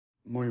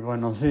Muy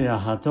buenos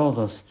días a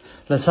todos.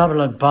 Les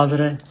habla el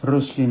Padre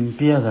Ruskin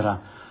Piedra,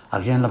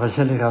 aquí en la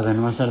Basílica de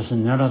Nuestra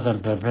Señora del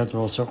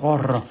Perpetuo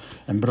Socorro,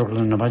 en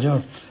Brooklyn, Nueva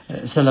York.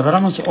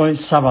 Celebramos hoy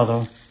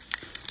sábado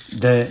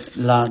de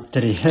la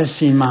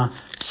 30ª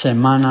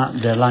semana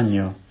del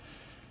año.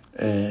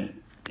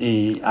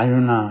 Y hay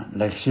una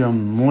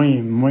lección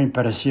muy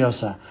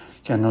preciosa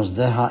que nos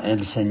deja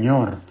el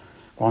Señor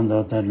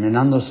cuando,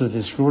 terminando su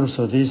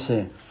discurso,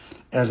 dice: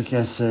 el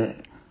que se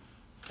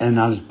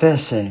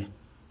enaltece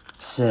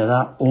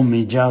será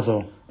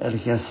humillado,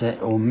 el que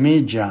se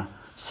humilla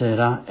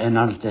será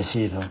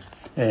enaltecido.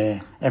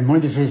 Es muy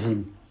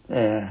difícil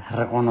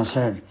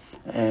reconocer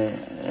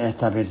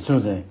esta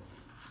virtud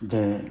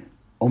de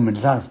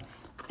humildad,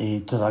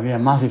 y todavía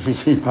más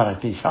difícil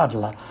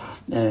practicarla.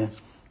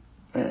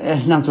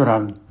 Es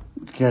natural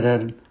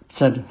querer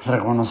ser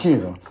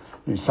reconocido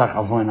y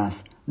sacas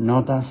buenas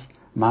notas,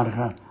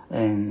 marcas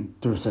en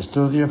tus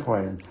estudios,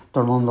 pues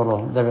todo el mundo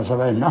lo debe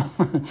saber, ¿no?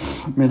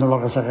 Mira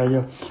lo que saqué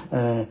yo.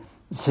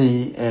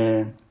 Si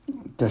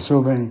te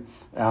suben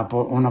a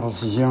una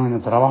posición en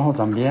el trabajo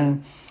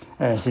también,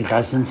 si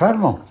caes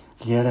enfermo,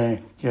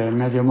 quiere que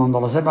medio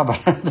mundo lo sepa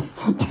para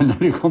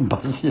tener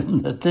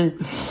compasión de ti.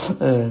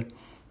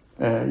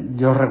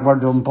 Yo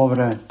recuerdo un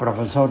pobre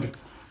profesor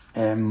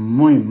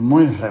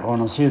muy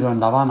reconocido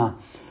en La Habana,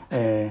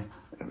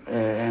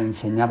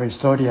 enseñaba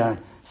historia,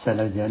 se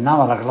le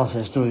llenaba la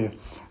clase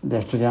de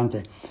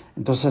estudiantes.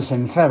 Entonces se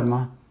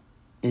enferma,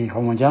 y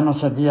como ya no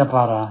servía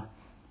para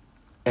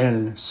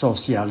el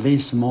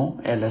socialismo,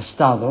 el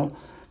Estado,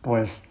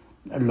 pues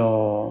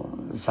lo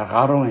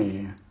sacaron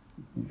y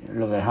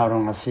lo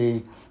dejaron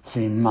así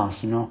sin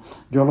más, ¿no?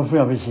 Yo lo fui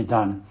a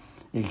visitar,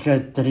 y qué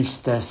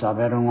tristeza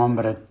ver un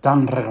hombre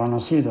tan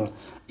reconocido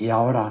y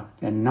ahora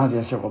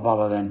nadie se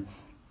ocupaba de él.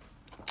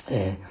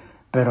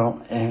 Pero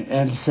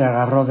él se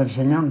agarró del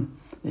Señor,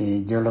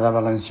 y yo le daba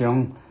la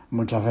unción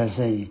muchas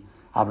veces y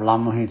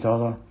hablamos y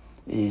todo,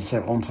 y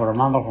se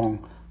conformaba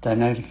con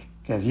tener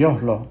que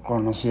Dios lo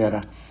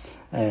conociera.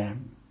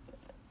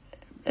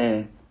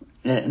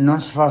 No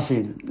es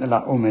fácil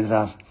la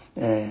humildad.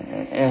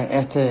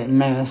 Este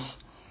mes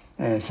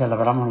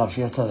celebramos la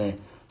fiesta de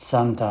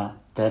Santa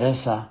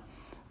Teresita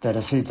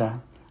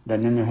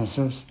del Niño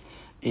Jesús,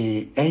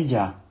 y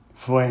ella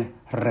fue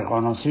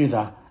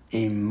reconocida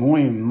y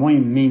muy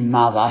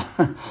mimada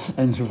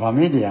en su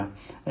familia.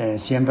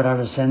 Siempre era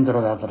el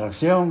centro de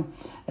atracción,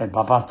 el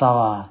papá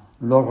estaba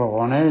loco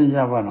con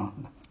ella, bueno,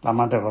 la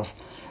más de cosas.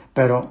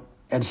 Pero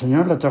el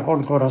Señor le tocó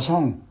el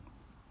corazón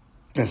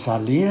que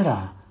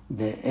saliera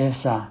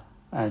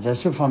de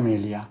su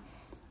familia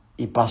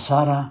y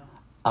pasara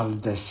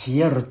al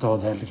desierto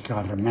del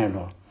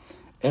Carmelo.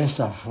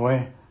 Esa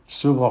fue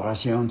su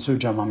vocación, su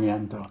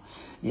llamamiento.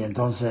 Y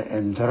entonces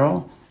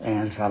entró en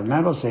el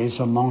Carmelo, se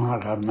hizo monja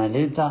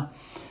carmelita,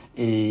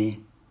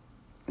 y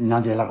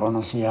nadie la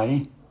conocía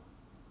ahí,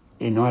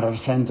 y no era el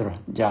centro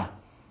ya,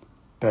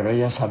 pero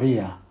ella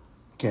sabía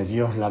que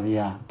Dios la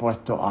había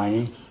puesto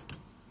ahí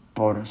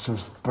por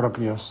sus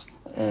propios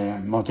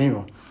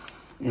motivos.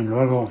 Y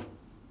luego,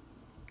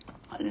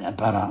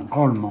 para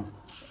colmo,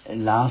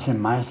 la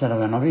hacen maestra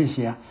de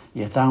novicia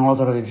y está en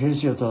otro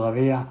edificio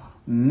todavía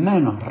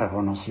menos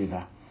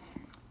reconocida.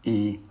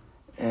 Y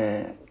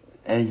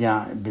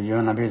ella vivió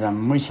una vida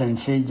muy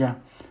sencilla,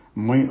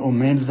 muy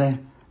humilde,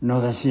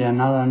 no decía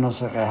nada, no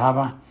se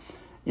quejaba,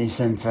 y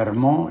se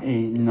enfermó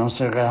y no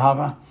se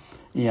quejaba,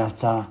 y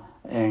hasta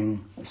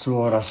en su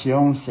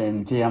oración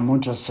sentía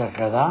mucha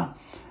sequedad,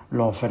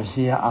 lo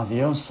ofrecía a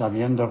Dios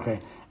sabiendo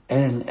que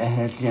Él es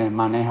el que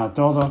maneja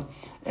todo,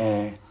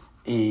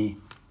 y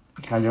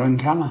cayó en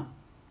cama,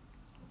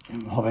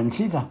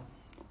 jovencita,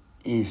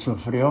 y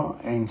sufrió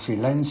en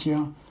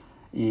silencio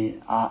y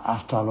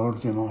hasta lo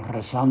último,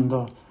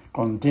 rezando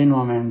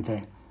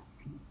continuamente,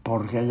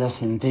 porque ella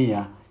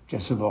sentía que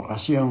su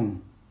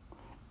vocación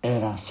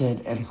era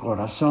ser el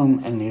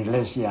corazón en la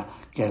iglesia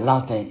que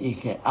late y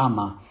que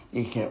ama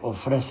y que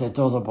ofrece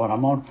todo por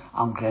amor,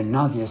 aunque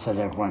nadie se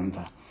dé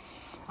cuenta.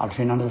 Al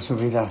final de su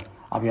vida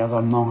había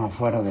dos monjas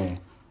fuera de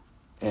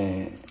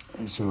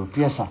su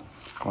pieza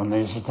cuando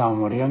ellos estaban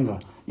muriendo,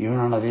 y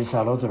uno le dice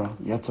al otro,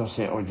 y esto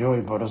se oyó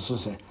y por eso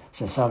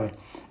se sabe,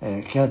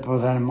 ¿qué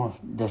podemos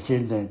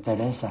decir de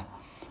Teresa?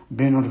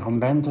 Vino al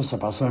convento, se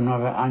pasó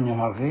 9 años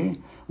aquí,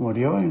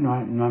 murió y no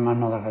hay más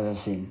nada que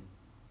decir.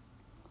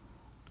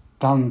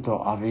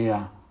 Tanto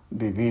había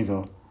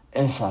vivido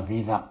esa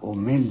vida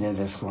humilde,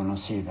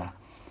 desconocida.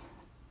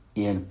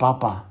 Y el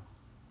Papa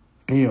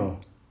Pío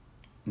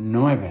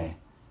IX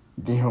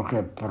dijo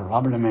que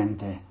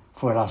probablemente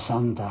fue la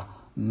santa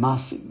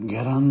más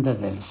grande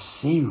del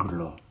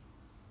siglo,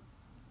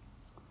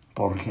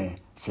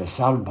 porque se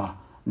salva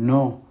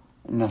no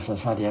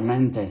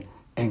necesariamente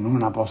en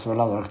un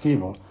apostolado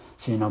activo,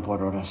 sino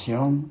por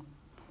oración,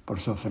 por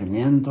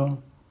sufrimiento,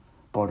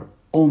 por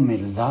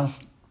humildad,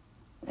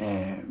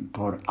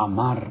 por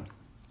amar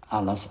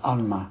a las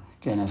almas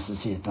que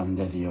necesitan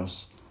de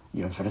Dios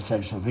y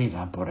ofrecer su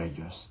vida por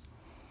ellos.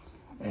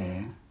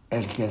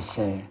 El que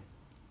se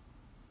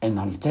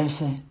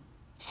enaltece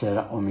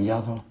será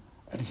humillado,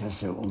 el que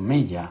se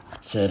humilla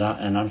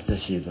será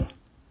enaltecido.